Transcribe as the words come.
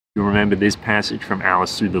You remember this passage from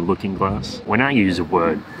Alice Through the Looking Glass? When I use a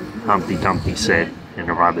word, Humpty Dumpty said in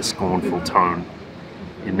a rather scornful tone,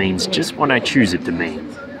 it means just what I choose it to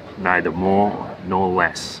mean, neither more nor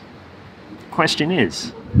less. The question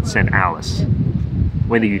is, said Alice,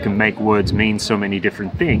 whether you can make words mean so many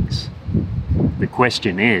different things. The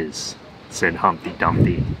question is, said Humpty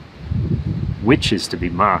Dumpty, which is to be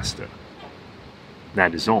master?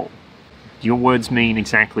 That is all. Do your words mean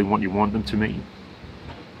exactly what you want them to mean?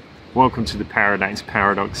 Welcome to the Paradise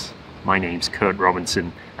Paradox. My name's Kurt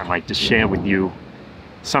Robinson. I'd like to share with you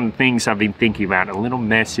some things I've been thinking about, a little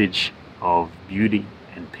message of beauty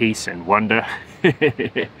and peace and wonder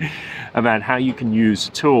about how you can use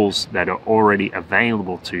tools that are already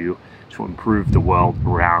available to you to improve the world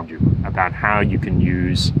around you, about how you can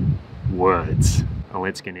use words. Now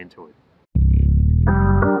let's get into it.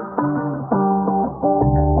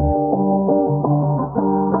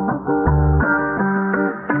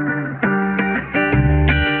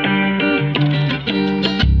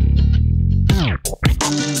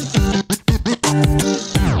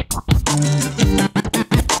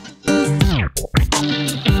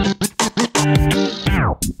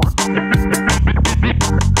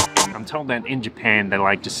 I'm told that in Japan they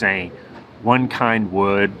like to say, one kind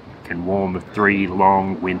word can warm 3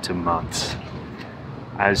 long winter months.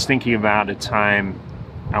 I was thinking about a time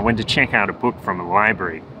I went to check out a book from a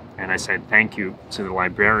library and I said thank you to the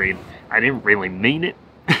librarian. I didn't really mean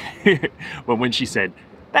it, but when she said,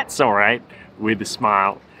 that's all right, with a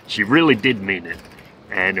smile, she really did mean it.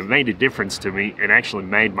 And it made a difference to me. It actually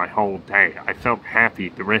made my whole day. I felt happy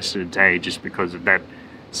the rest of the day just because of that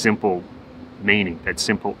simple meaning, that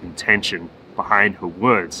simple intention behind her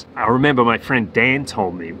words. I remember my friend Dan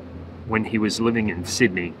told me when he was living in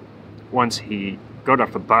Sydney, once he got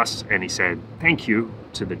off a bus and he said thank you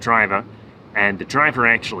to the driver, and the driver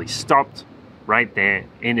actually stopped right there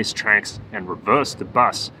in his tracks and reversed the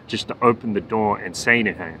bus just to open the door and say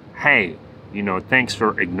to her, hey, you know, thanks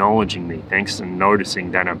for acknowledging me. Thanks for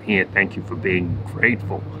noticing that I'm here. Thank you for being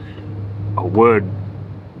grateful. A word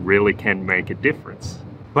really can make a difference.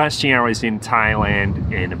 Last year I was in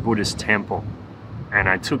Thailand in a Buddhist temple and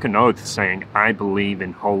I took an oath saying, I believe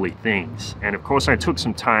in holy things. And of course I took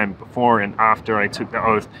some time before and after I took the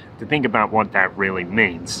oath to think about what that really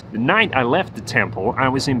means. The night I left the temple, I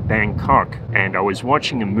was in Bangkok and I was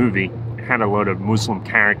watching a movie. It had a lot of Muslim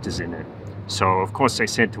characters in it. So of course they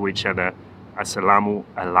said to each other, Assalamu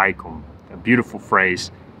alaikum, a beautiful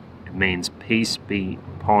phrase. It means peace be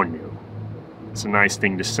upon you. It's a nice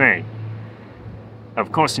thing to say.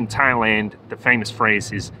 Of course in Thailand, the famous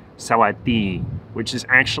phrase is sawatdii, which is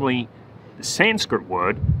actually the Sanskrit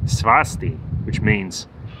word svasti, which means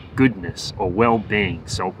goodness or well-being.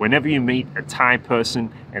 So whenever you meet a Thai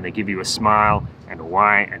person and they give you a smile and a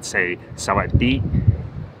Y and say sawatdii,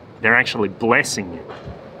 they're actually blessing you.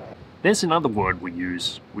 There's another word we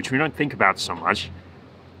use, which we don't think about so much,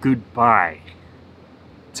 goodbye.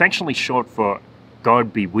 It's actually short for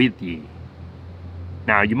God be with ye.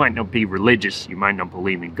 Now, you might not be religious, you might not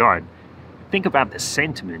believe in God. Think about the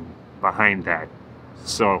sentiment behind that.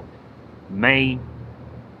 So, may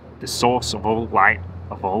the source of all light,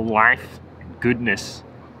 of all life and goodness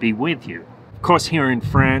be with you. Of course, here in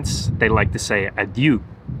France, they like to say adieu,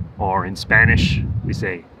 or in Spanish, we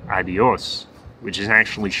say adiós, which is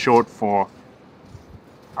actually short for,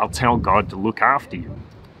 I'll tell God to look after you.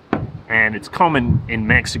 And it's common in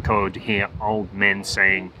Mexico to hear old men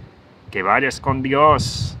saying, que vayas con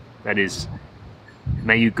Dios, that is,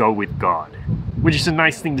 may you go with God. Which is a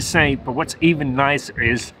nice thing to say, but what's even nicer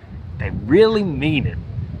is they really mean it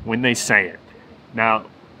when they say it. Now,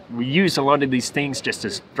 we use a lot of these things just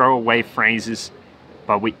as throwaway phrases,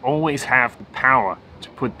 but we always have the power to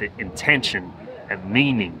put the intention and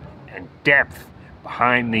meaning and depth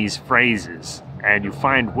behind these phrases. And you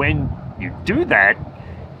find when you do that,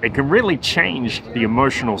 it can really change the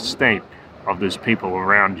emotional state of those people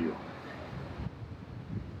around you.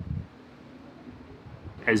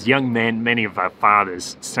 As young men, many of our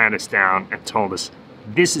fathers sat us down and told us,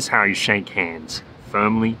 this is how you shake hands,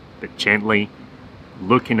 firmly but gently,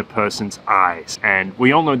 look in a person's eyes. And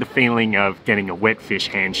we all know the feeling of getting a wet fish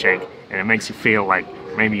handshake, and it makes you feel like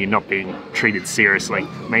maybe you're not being treated seriously.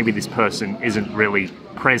 Maybe this person isn't really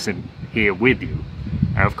present here with you.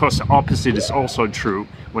 And of course, the opposite is also true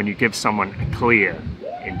when you give someone a clear,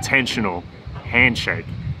 intentional handshake.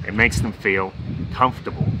 It makes them feel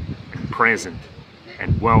comfortable and present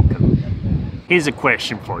and welcome. Here's a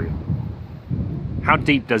question for you. How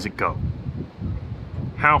deep does it go?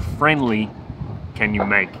 How friendly can you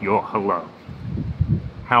make your hello?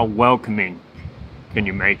 How welcoming can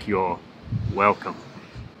you make your welcome?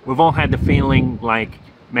 We've all had the feeling like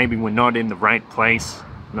maybe we're not in the right place,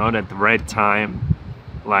 not at the right time,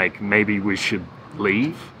 like maybe we should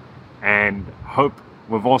leave. And hope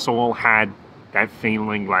we've also all had that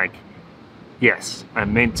feeling like, yes,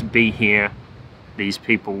 I'm meant to be here. These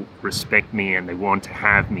people respect me and they want to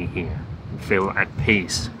have me here. Feel at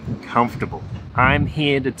peace, comfortable. I'm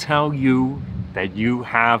here to tell you that you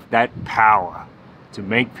have that power to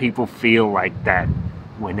make people feel like that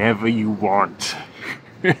whenever you want.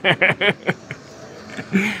 I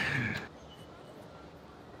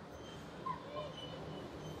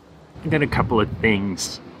got a couple of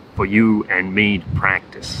things for you and me to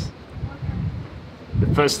practice. The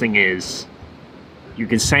first thing is, you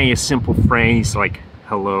can say a simple phrase like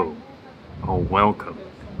hello or welcome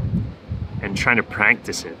and try to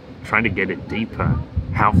practice it, try to get it deeper.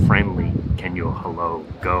 How friendly can your hello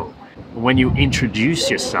go? When you introduce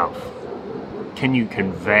yourself, can you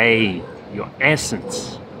convey your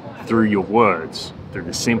essence through your words, through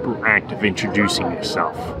the simple act of introducing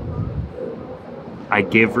yourself? I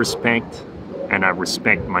give respect and I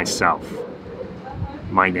respect myself.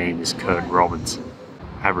 My name is Kurt Robinson.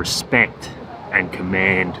 I respect and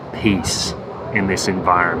command peace in this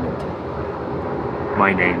environment.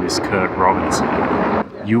 My name is Kurt Robinson.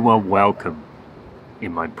 You are welcome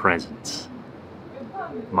in my presence.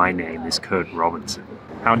 My name is Kurt Robinson.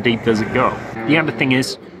 How deep does it go? The other thing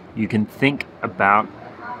is, you can think about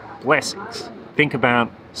blessings. Think about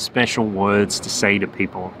special words to say to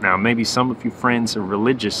people. Now, maybe some of your friends are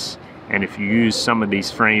religious, and if you use some of these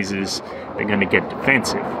phrases, they're going to get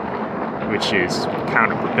defensive, which is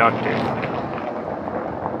counterproductive.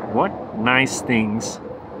 What nice things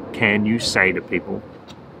can you say to people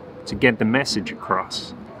to get the message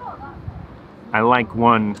across? I like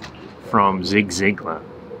one from Zig Ziglar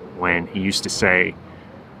when he used to say,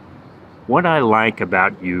 "What I like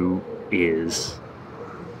about you is,"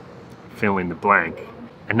 fill in the blank.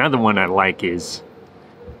 Another one I like is,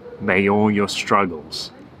 "May all your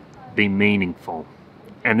struggles be meaningful."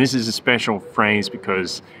 And this is a special phrase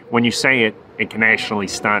because when you say it, it can actually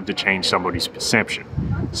start to change somebody's perception.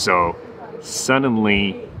 So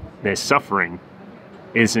suddenly their suffering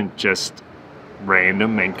isn't just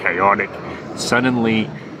random and chaotic. Suddenly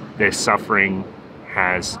their suffering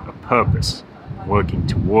has a purpose, working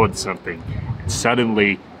towards something. And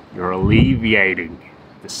suddenly you're alleviating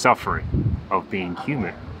the suffering of being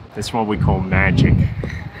human. That's what we call magic.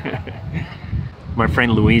 My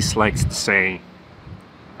friend Luis likes to say,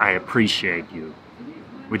 "I appreciate you,"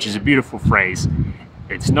 which is a beautiful phrase.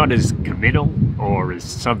 It's not as committal or as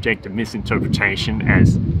subject to misinterpretation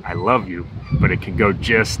as "I love you," but it can go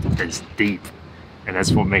just as deep. And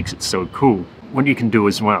that's what makes it so cool. What you can do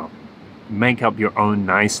as well, make up your own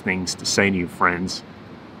nice things to say to your friends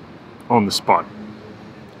on the spot.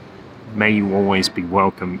 May you always be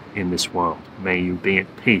welcome in this world. May you be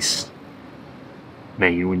at peace.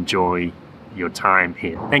 May you enjoy your time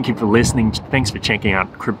here. Thank you for listening. Thanks for checking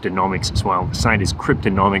out Cryptonomics as well. The site is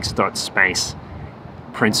cryptonomics.space,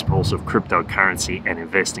 principles of cryptocurrency and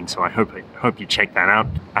investing. So I hope you check that out.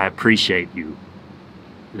 I appreciate you.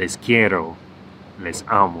 Les quiero. Les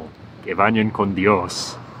amo. Que vayan con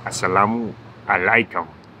Dios. Assalamu alaikum.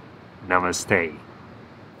 Namaste.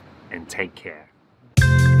 And take care.